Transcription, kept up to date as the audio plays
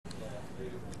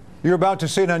You're about to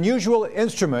see an unusual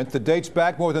instrument that dates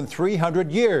back more than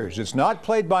 300 years. It's not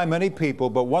played by many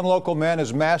people, but one local man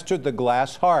has mastered the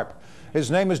glass harp. His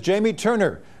name is Jamey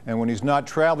Turner, and when he's not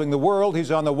traveling the world,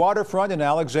 he's on the waterfront in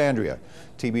Alexandria.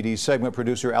 TBD segment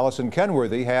producer Alison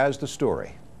Kenworthy has the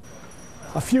story.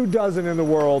 A few dozen in the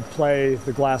world play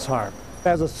the glass harp.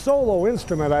 As a solo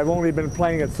instrument, I've only been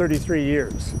playing it 33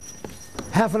 years.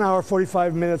 Half an hour,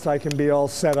 45 minutes, I can be all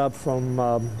set up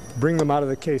from bring them out of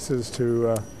the cases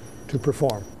to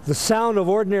perform. The sound of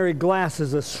ordinary glass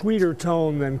is a sweeter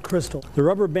tone than crystal. The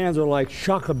rubber bands are like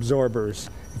shock absorbers.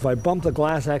 If I bump the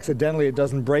glass accidentally, it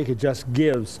doesn't break, it just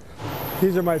gives.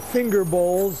 These are my finger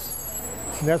bowls,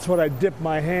 and that's what I dip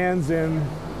my hands in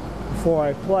before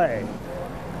I play.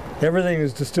 Everything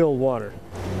is distilled water.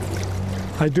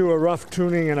 I do a rough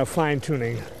tuning and a fine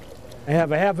tuning. I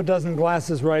have a half a dozen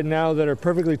glasses right now that are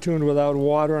perfectly tuned without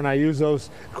water, and I use those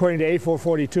according to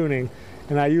A440 tuning,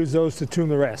 and I use those to tune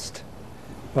the rest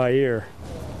by ear.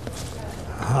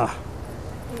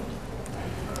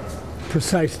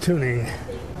 Precise tuning.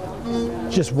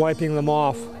 Just wiping them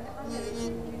off.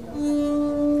 A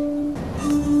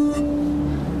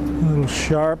little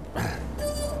sharp.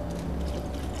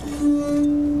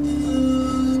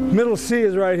 Middle C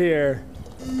is right here.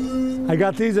 I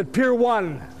got these at Pier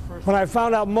 1. When I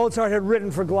found out Mozart had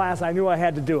written for glass, I knew I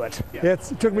had to do it. It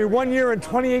took me 1 year and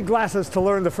 28 glasses to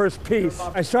learn the first piece.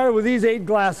 I started with these 8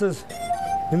 glasses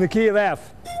in the key of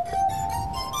F.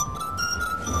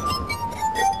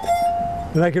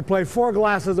 And I could play 4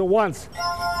 glasses at once.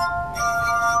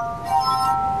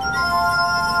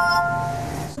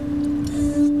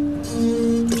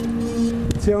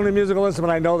 It's the only musical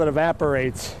instrument I know that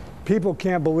evaporates. People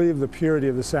can't believe the purity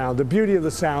of the sound. The beauty of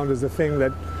the sound is the thing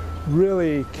that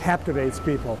really captivates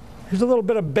people. Here's a little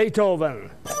bit of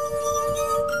Beethoven.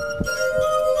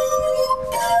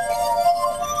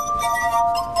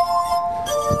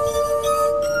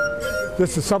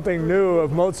 This is something new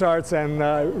of Mozart's, and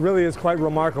really is quite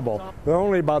remarkable. There are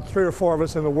only about 3 or 4 of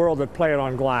us in the world that play it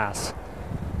on glass.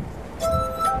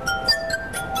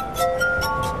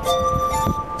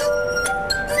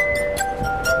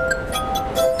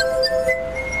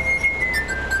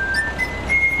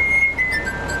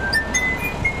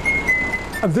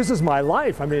 This is my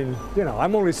life. I mean, you know,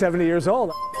 I'm only 70 years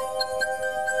old.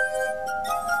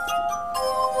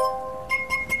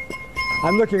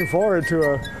 I'm looking forward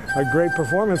to a great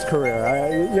performance career.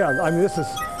 I mean, this is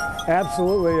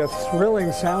absolutely a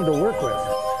thrilling sound to work with.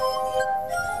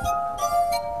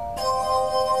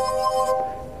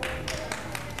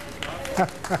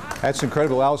 That's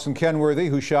incredible. Alison Kenworthy,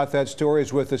 who shot that story,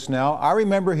 is with us now. I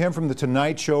remember him from The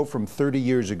Tonight Show from 30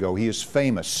 years ago. He is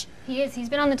famous. He is. He's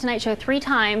been on The Tonight Show 3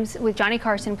 times with Johnny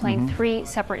Carson playing 3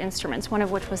 separate instruments, one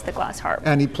of which was the glass harp.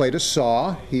 And he played a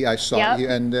saw. He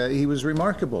was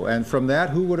remarkable. And from that,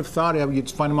 who would have thought you'd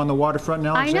find him on the waterfront in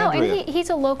Alexandria? I know, and he's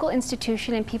a local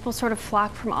institution, and people sort of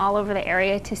flock from all over the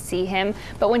area to see him.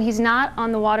 But when he's not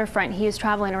on the waterfront, he is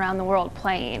traveling around the world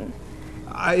playing.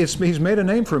 He's made a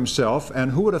name for himself,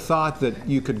 and who would have thought that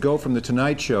you could go from The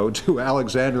Tonight Show to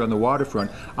Alexandria on the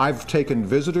waterfront? I've taken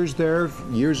visitors there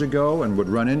years ago and would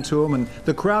run into him, and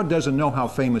the crowd doesn't know how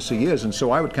famous he is, and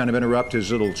so I would kind of interrupt his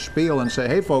little spiel and say,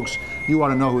 hey folks, you ought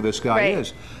to know who this guy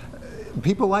is.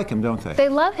 People like him, don't they? They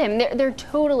love him. They're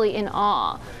totally in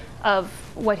awe of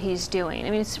what he's doing. I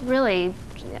mean, it's really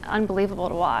unbelievable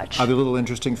to watch. Are there little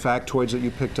interesting factoids that you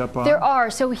picked up on? There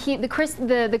are. So the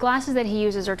glasses that he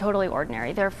uses are totally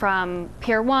ordinary. They're from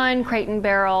Pier 1, Crate and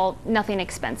Barrel, nothing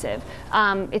expensive.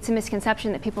 It's a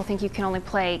misconception that people think you can only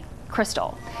play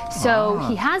crystal. So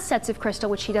he has sets of crystal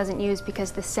which he doesn't use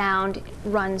because the sound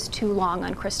runs too long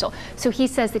on crystal. So he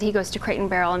says that he goes to Crate and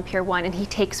Barrel and Pier 1 and he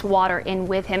takes water in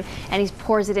with him and he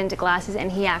pours it into glasses and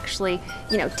he actually,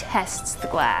 you know, tests the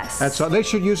glass. That's all. They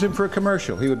should use him for a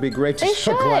commercial. He would be great to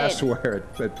sell glassware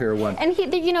at Pier 1. And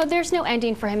you know, there's no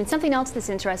ending for him. And something else that's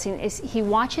interesting is he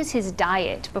watches his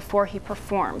diet before he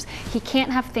performs. He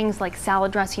can't have things like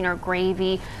salad dressing or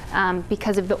gravy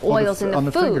because of the oils in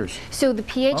the food. Fingers. So the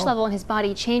pH level in his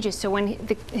body changes, so when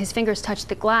his fingers touch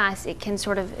the glass, it can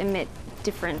sort of emit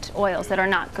different oils that are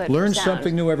not good for sound. Learn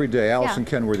something new every day. Alison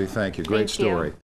Kenworthy, thank you. Great story.